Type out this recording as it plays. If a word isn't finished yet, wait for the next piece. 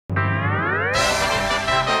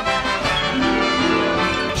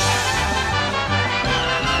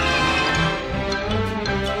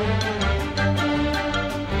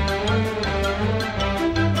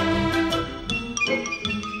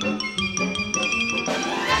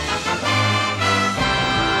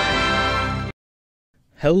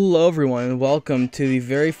Hello everyone, and welcome to the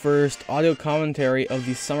very first audio commentary of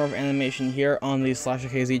the Summer of Animation here on the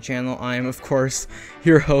slasherkz channel. I am, of course,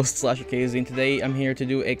 your host, slasherkz, and today I'm here to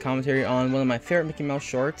do a commentary on one of my favorite Mickey Mouse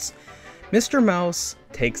shorts, Mr. Mouse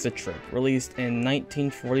Takes a Trip, released in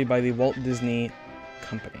 1940 by the Walt Disney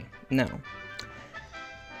Company. Now,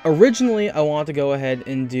 originally I wanted to go ahead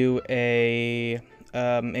and do a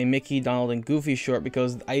Mickey, Donald, and Goofy short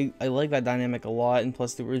because I like that dynamic a lot, and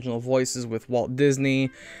plus the original voices with Walt Disney,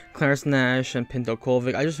 Clarence Nash, and Pinto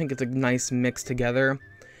Colvig. I just think it's a nice mix together,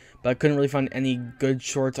 but I couldn't really find any good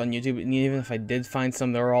shorts on YouTube, and even if I did find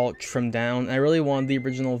some, they were all trimmed down. And I really wanted the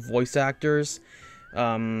original voice actors.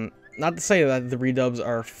 Not to say that the redubs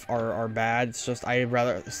are bad, it's just I'd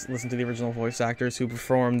rather listen to the original voice actors who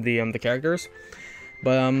performed the characters.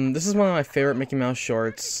 But this is one of my favorite Mickey Mouse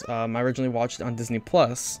shorts. I originally watched it on Disney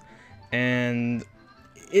Plus, and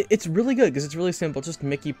it's really good because it's really simple. It's just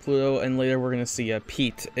Mickey, Pluto, and later we're gonna see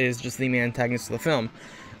Pete is just the main antagonist of the film.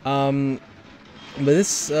 But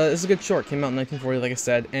this is a good short. Came out in 1940, like I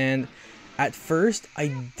said, and at first I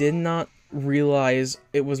did not realize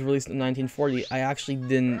it was released in 1940. I actually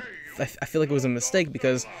didn't. I feel like it was a mistake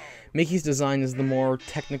because Mickey's design is the more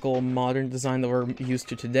technical, modern design that we're used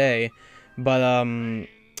to today. But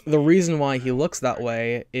the reason why he looks that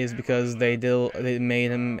way is because they made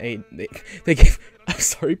him they gave I'm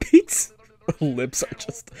sorry, Pete's lips are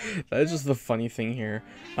just that is just the funny thing here.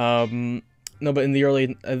 No, but in the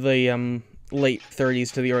late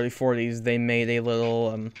 30s to the early 40s, they made a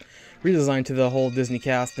little redesign to the whole Disney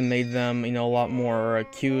cast and made them, you know, a lot more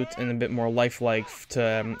cute and a bit more lifelike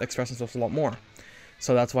to express themselves a lot more.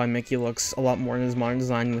 So that's why Mickey looks a lot more in his modern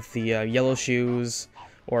design with the yellow shoes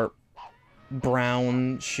or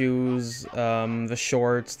brown shoes, the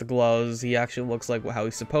shorts, the gloves. He actually looks like how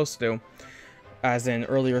he's supposed to. As in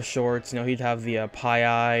earlier shorts, you know, he'd have the pie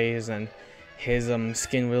eyes, and his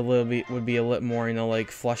skin would be a little more, you know,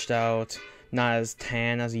 like flushed out, not as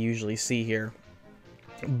tan as you usually see here.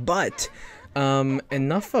 But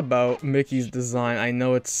enough about Mickey's design. I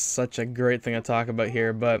know it's such a great thing to talk about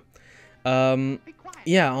here, but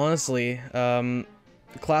yeah, honestly,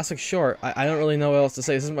 classic short. I don't really know what else to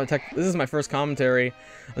say. This is my first commentary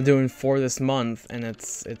I'm doing for this month, and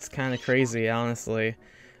it's kind of crazy, honestly.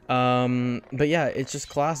 But yeah, it's just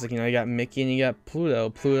classic. You know, you got Mickey and you got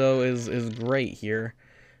Pluto. Pluto is great here.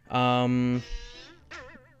 I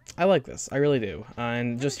like this. I really do.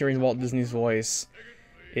 And just hearing Walt Disney's voice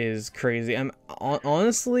is crazy. I'm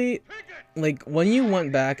honestly, like, when you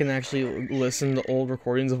went back and actually listened to old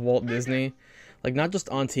recordings of Walt Disney, like not just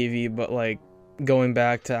on TV, but like going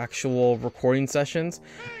back to actual recording sessions,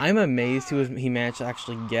 I'm amazed he managed to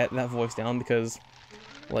actually get that voice down, because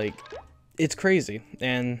like it's crazy.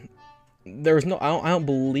 And there's no, I don't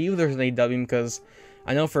believe there's any dubbing, because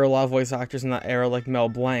I know for a lot of voice actors in that era, like Mel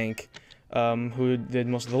Blanc, who did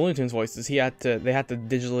most of the Looney Tunes voices, they had to they had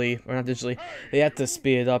to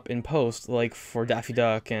speed it up in post, like for Daffy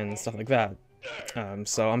Duck and stuff like that.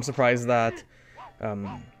 So I'm surprised that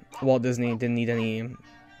Walt Disney didn't need any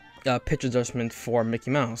pitch adjustment for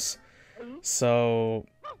Mickey Mouse. So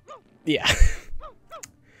yeah.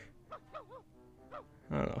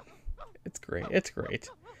 I don't know. It's great. It's great.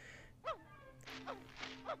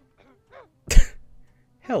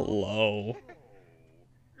 Hello.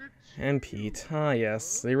 And Pete. Ah,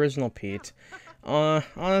 yes, the original Pete.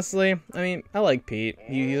 Honestly, I mean, I like Pete.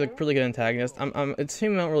 He's a pretty good antagonist. It's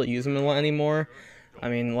him. I don't really use him a lot anymore. I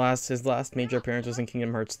mean, his last major appearance was in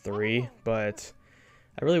Kingdom Hearts 3, but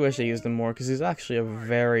I really wish they used him more, because he's actually a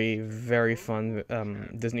very, very fun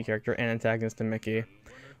Disney character and antagonist to Mickey.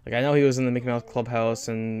 Like, I know he was in the Mickey Mouse Clubhouse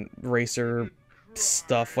and Racer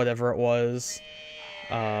stuff, whatever it was,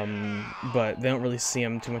 but they don't really see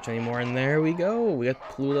him too much anymore. And there we go. We got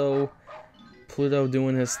Pluto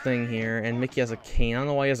doing his thing here, and Mickey has a cane. I don't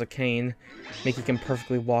know why he has a cane. Mickey can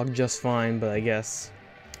perfectly walk just fine, but I guess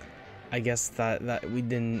that we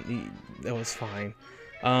didn't. That was fine.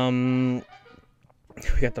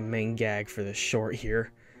 We got the main gag for this short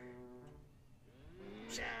here.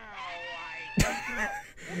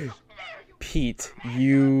 Pete,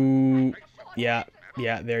 you... Yeah,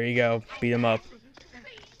 there you go. Beat him up.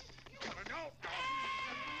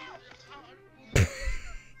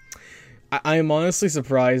 I am honestly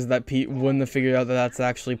surprised that Pete wouldn't have figured out that that's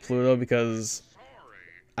actually Pluto, because,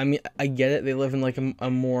 I mean, I get it. They live in, like, a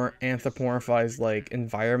more anthropomorphized, like,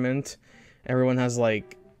 environment. Everyone has,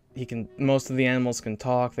 like, most of the animals can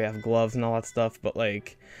talk, they have gloves and all that stuff, but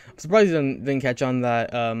like, I'm surprised he didn't catch on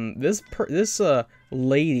that this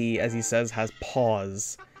lady, as he says, has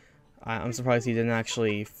paws. I'm surprised he didn't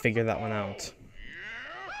actually figure that one out.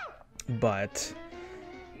 But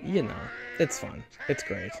you know, it's fun. It's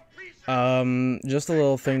great. Just a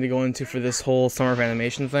little thing to go into for this whole summer of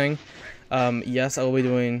animation thing. Yes, I'll be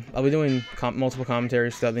doing multiple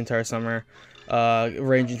commentaries throughout the entire summer,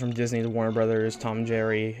 ranging from Disney to Warner Brothers, Tom and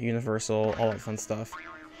Jerry, Universal, all that fun stuff.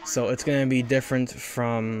 So it's gonna be different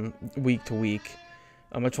from week to week.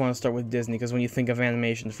 I just want to start with Disney because when you think of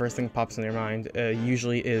animation, the first thing that pops in your mind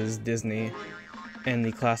usually is Disney and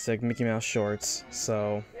the classic Mickey Mouse shorts.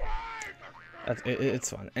 So it's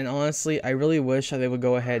fun. And honestly, I really wish that they would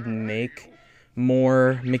go ahead and make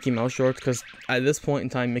more Mickey Mouse shorts, because at this point in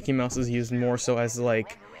time, Mickey Mouse is used more so as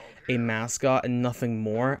like a mascot and nothing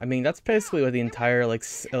more. I mean, that's basically what the entire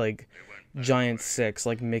like giant six,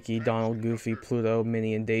 like Mickey, Donald, Goofy, Pluto,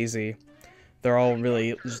 Minnie, and Daisy. They're all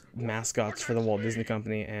really just mascots for the Walt Disney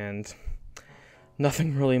Company, and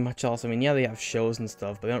nothing really much else. I mean, yeah, they have shows and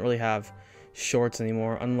stuff, but they don't really have shorts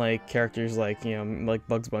anymore, unlike characters like, you know, like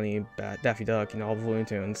Bugs Bunny, Daffy Duck, you know, all the Looney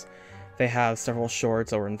Tunes. They have several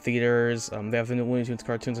shorts over in theaters. They have the new Looney Tunes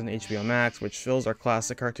cartoons on HBO Max, which fills our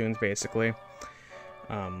classic cartoons, basically.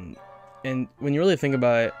 And when you really think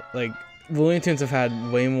about it, like, the Looney Tunes have had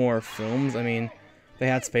way more films. I mean, they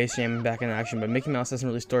had Space Jam back in action, but Mickey Mouse hasn't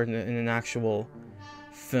really started in an actual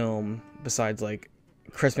film besides, like,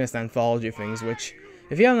 Christmas anthology things, which,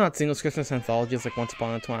 if you have not seen those Christmas anthologies, like Once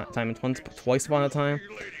Upon a Time and Twice Upon a Time,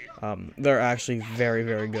 they're actually very,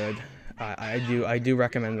 very good. I do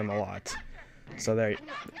recommend them a lot. So there,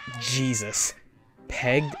 Jesus,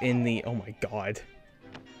 pegged in the, oh my god.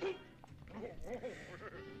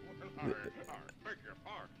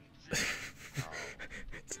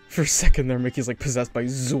 For a second there, Mickey's like possessed by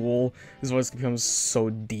Zool. His voice becomes so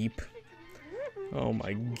deep. Oh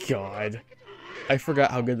my god. I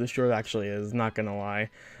forgot how good this short actually is, not gonna lie.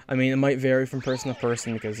 I mean, it might vary from person to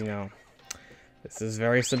person because, you know, this is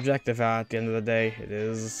very subjective at the end of the day. It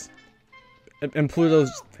is. And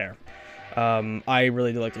Pluto's there. I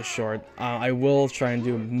really do like this short. I will try and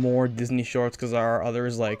do more Disney shorts because there are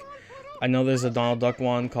others, like, I know there's a Donald Duck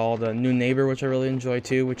one called New Neighbor, which I really enjoy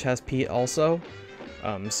too, which has Pete also.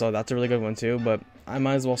 So that's a really good one too, but I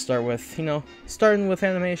might as well start with, you know, starting with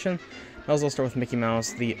animation. Might as well start with Mickey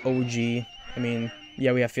Mouse, the OG. I mean,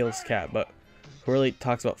 yeah, we have Felix the Cat, but who really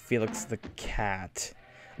talks about Felix the Cat?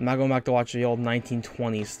 I'm not going back to watch the old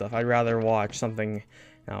 1920s stuff. I'd rather watch something, you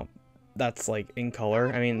know, that's like in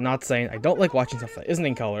color. I mean, not saying I don't like watching stuff that isn't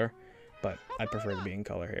in color, but I prefer to be in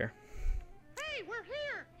color here. Hey, we're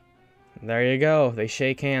here. There you go. They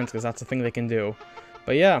shake hands because that's the thing they can do.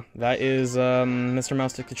 But yeah, that is Mr.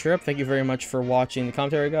 Mouse Took the Trip. Thank you very much for watching the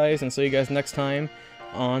commentary, guys, and see you guys next time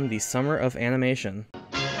on the Summer of Animation.